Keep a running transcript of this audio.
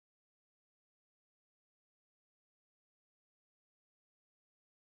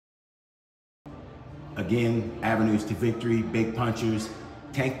again, avenues to victory, big punchers.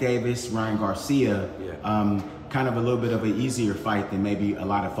 Tank Davis, Ryan Garcia, kind of a little bit of an easier fight than maybe a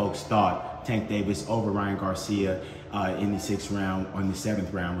lot of folks thought. Tank Davis over Ryan Garcia in the 6th round, on the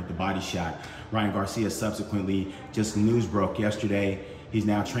 7th round with the body shot. Ryan Garcia subsequently, just news broke yesterday, he's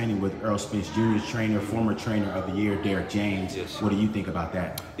now training with Errol Spence Jr.'s trainer, former trainer of the year, Derrick James. Yes. What do you think about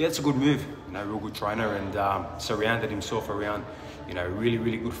that? Yeah, it's a good move. Real good trainer, and surrounded himself around, really,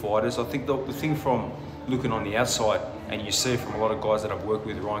 really good fighters. I think the thing from looking on the outside, and you see from a lot of guys that I've worked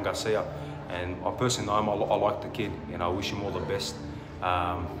with, Ryan Garcia, and I personally know him, I like the kid, I wish him all the best.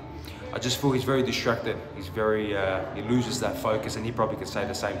 I just feel he's very distracted. He's very, he loses that focus, and he probably could say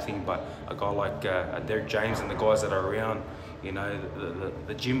the same thing, but a guy like Derrick James and the guys that are around,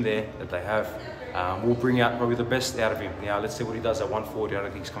 the gym there that they have, will bring out probably the best out of him. Let's see what he does at 140. I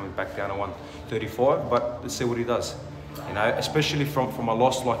don't think he's coming back down to 135, but let's see what he does. Especially from a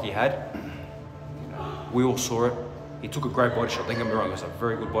loss like he had, we all saw it. He took a great body shot, don't get me wrong, it was a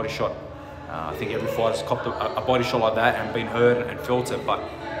very good body shot. I think every fighter's copped a body shot like that and been hurt and felt it, but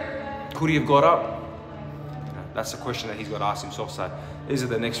could he have got up? That's the question that he's got to ask himself. So these are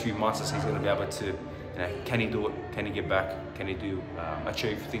the next few months that he's going to be able to, can he do it? Can he get back? Can he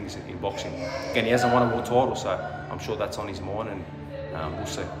achieve things in boxing? Again, he hasn't won a world title, so I'm sure that's on his mind, and we'll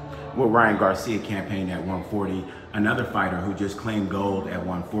see. Well, Ryan Garcia campaigned at 140. Another fighter who just claimed gold at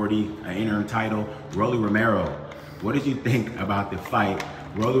 140, an interim title, Romero. What did you think about the fight?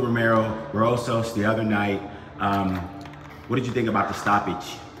 Romero, Barroso the other night. What did you think about the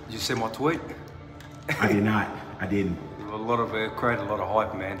stoppage? Did you see my tweet? I did not. I didn't. A lot of created a lot of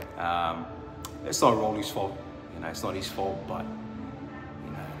hype, man. It's not Rolly's fault. It's not his fault, but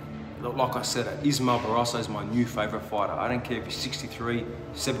like I said, Ismael Barroso is my new favorite fighter. I don't care if he's 63,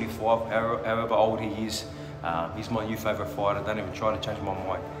 75, however old he is. He's my new favorite fighter. Don't even try to change my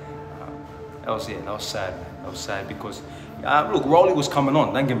mind. That was sad. That was sad because look, Rolly was coming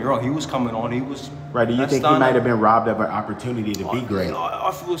on. Don't get me wrong, he was coming on. He was right. Do you think he might have been robbed of an opportunity to be great?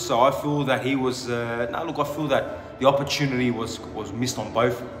 I feel so. I feel that he was. No, look, I feel that the opportunity was missed on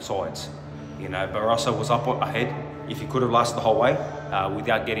both sides. Barroso was up ahead. If he could have lasted the whole way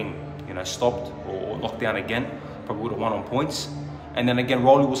without getting stopped or knocked down again, probably would have won on points. And then again,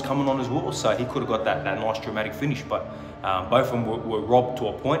 Rolly was coming on as well, so he could have got that nice dramatic finish. But both of them were robbed to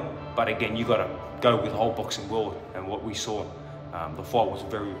a point. But again, you got to go with the whole boxing world, and what we saw, the fight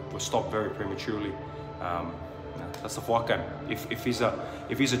was stopped very prematurely. That's the fight game. If he's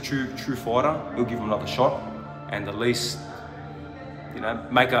a true fighter, he'll give him another shot, and at least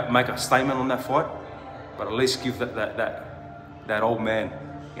make a statement on that fight. But at least give that old man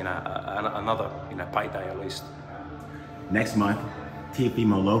another payday at least. Next month,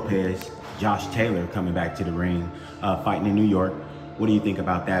 Teofimo Lopez, Josh Taylor coming back to the ring, fighting in New York. What do you think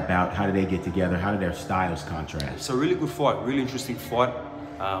about that bout? How do they get together? How do their styles contrast? It's a really good fight, really interesting fight.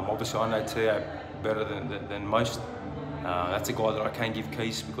 Obviously, I know Teo better than most. That's a guy that I can give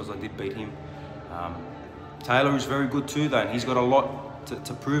keys because I did beat him. Taylor is very good too, though, and he's got a lot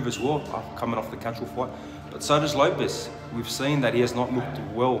to prove as well, coming off the casual fight. But so does Lopez. We've seen that he has not looked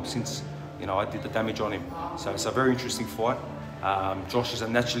well since I did the damage on him. So it's a very interesting fight. Josh is a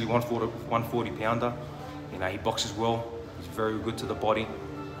naturally 140 pounder. He boxes well. He's very good to the body.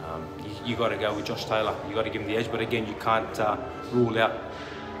 You got to go with Josh Taylor. You got to give him the edge. But again, you can't rule out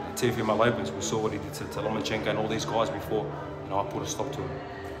Teofimo Lopez. We saw what he did to Lomachenko and all these guys before. I put a stop to him.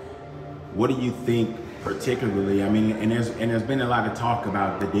 What do you think, particularly? I mean, and there's been a lot of talk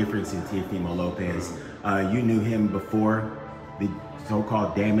about the difference in Teofimo Lopez. You knew him before the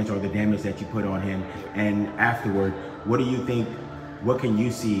so-called damage, or the damage that you put on him, and afterward. What do you think? What can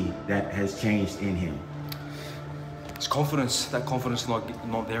you see that has changed in him? It's confidence. That confidence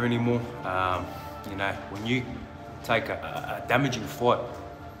not there anymore. When you take a damaging fight,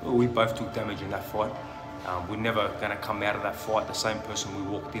 we both took damage in that fight. We're never going to come out of that fight the same person we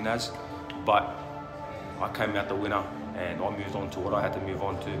walked in as. But I came out the winner, and I moved on to what I had to move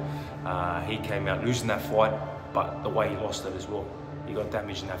on to. He came out losing that fight, but the way he lost it as well. He got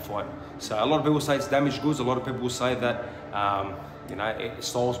damaged in that fight. So a lot of people say it's damaged goods. A lot of people will say that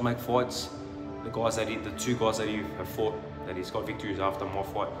styles make fights. The two guys that he have fought, that he's got victories after my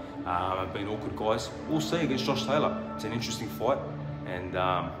fight, have been all good guys. We'll see against Josh Taylor. It's an interesting fight, and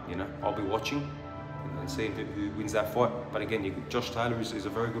I'll be watching and seeing who wins that fight. But again, Josh Taylor is a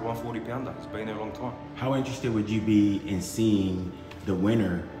very good 140 pounder. He's been there a long time. How interested would you be in seeing the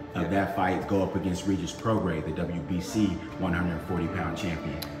winner of that fight go up against Regis Prograis, the WBC 140-pound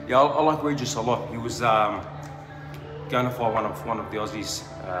champion? Yeah, I like Regis a lot. He was going to fight one of the Aussies,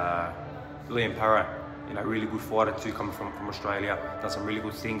 Liam Parra, You know, really good fighter too, coming from Australia. Done some really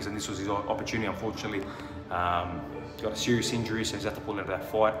good things, and this was his opportunity. Unfortunately, got a serious injury, so he's had to pull out of that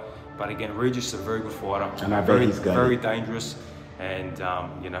fight. But again, Regis is a very good fighter, and I bet he's very dangerous. And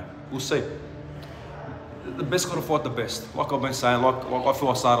you know, we'll see. The best got to fight the best. Like I've been saying, like I feel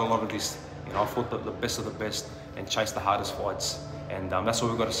I started a lot of this. You know, I fought the best of the best and chased the hardest fights. And that's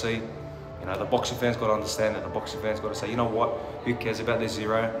what we've got to see. You know, the boxing fans got to understand that. The boxing fans got to say, you know what? Who cares about the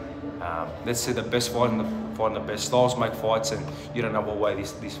zero? Let's see the best fighting the best. Styles make fights, and you don't know what way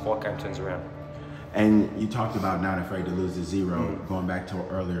this fight game turns around. And you talked about not afraid to lose the zero, going back to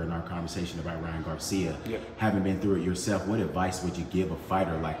earlier in our conversation about Ryan Garcia. Having been through it yourself, what advice would you give a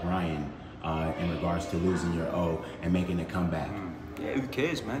fighter like Ryan in regards to losing your O and making a comeback? Yeah, who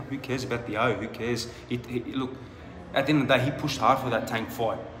cares, man? Who cares about the O? Who cares? Look, at the end of the day, he pushed hard for that Tank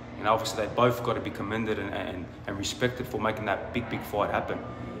fight. And obviously, they both got to be commended and respected for making that big fight happen.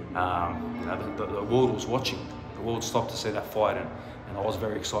 You know, the world was watching. The world stopped to see that fight, and I was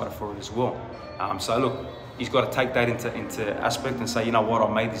very excited for it as well. So look, he's got to take that into aspect and say, you know what,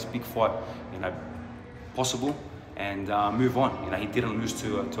 I made this big fight, you know, possible, and move on. You know, he didn't lose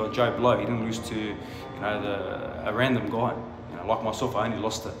to a Joe Blow. He didn't lose to, you know, a random guy. You know, like myself, I only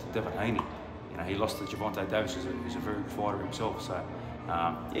lost to Devin Haney. You know, he lost to Gervonta Davis, who's a very good fighter himself. So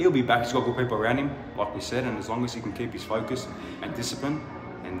yeah, he'll be back. He's got good people around him, like we said, and as long as he can keep his focus and discipline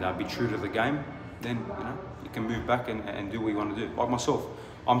and be true to the game, then you know, you can move back and do what you want to do. Like myself,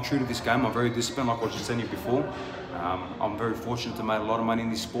 I'm true to this game. I'm very disciplined, like I was just saying before. I'm very fortunate to make a lot of money in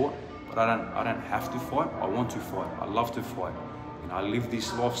this sport, but I don't have to fight. I want to fight. I love to fight. You know, I live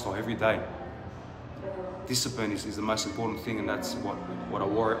this lifestyle every day. Discipline is the most important thing, and that's what a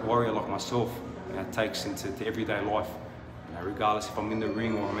warrior like myself, you know, takes into everyday life. You know, regardless if I'm in the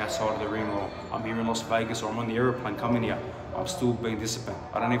ring or I'm outside of the ring or I'm here in Las Vegas or I'm on the aeroplane coming here, I'm still being disciplined.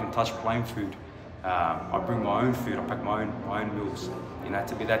 I don't even touch plain food. I bring my own food. I pack my own meals. You know,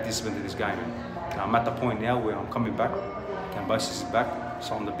 to be that disciplined to this game. And I'm at the point now where I'm coming back. Kambosos is back,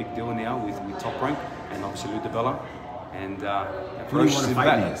 so I'm the big deal now with Top Rank and obviously Lou DiBella. And who do you want to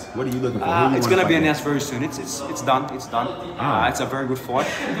fight next? What are you looking for? It's going to be announced very soon. It's done. It's done. It's a very good fight,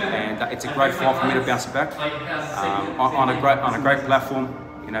 and it's a great fight for me to bounce back on a great platform.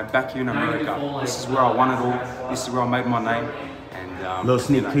 You know, back here in America. This is where I won it all. This is where I made my name. And little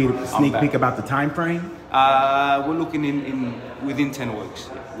sneak peek about the time frame. We're looking within 10 weeks.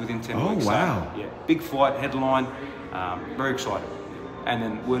 Yeah, within 10 weeks. Oh wow! Yeah, big fight, headline. Very excited, and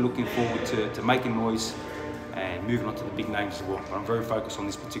then we're looking forward to making noise and moving on to the big names as well. But I'm very focused on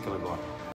this particular guy.